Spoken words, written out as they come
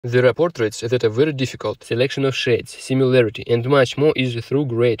There are portraits that are very difficult. Selection of shades, similarity, and much more is through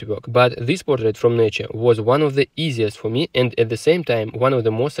great work. But this portrait from nature was one of the easiest for me and at the same time one of the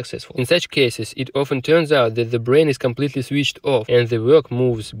most successful. In such cases, it often turns out that the brain is completely switched off and the work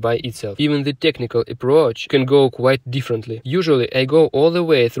moves by itself. Even the technical approach can go quite differently. Usually, I go all the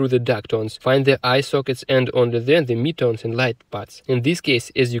way through the dark tones, find the eye sockets and only then the midtones and light parts. In this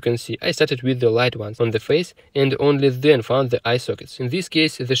case, as you can see, I started with the light ones on the face and only then found the eye sockets. In this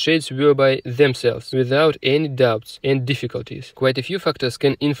case, the shades were by themselves, without any doubts and difficulties. Quite a few factors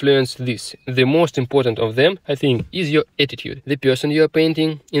can influence this. The most important of them, I think, is your attitude. The person you are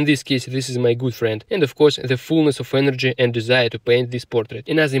painting, in this case this is my good friend, and of course the fullness of energy and desire to paint this portrait.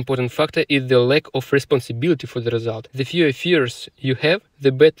 Another important factor is the lack of responsibility for the result. The fewer fears you have,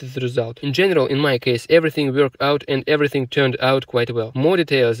 the better the result. In general, in my case, everything worked out and everything turned out quite well. More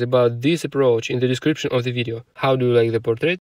details about this approach in the description of the video. How do you like the portrait?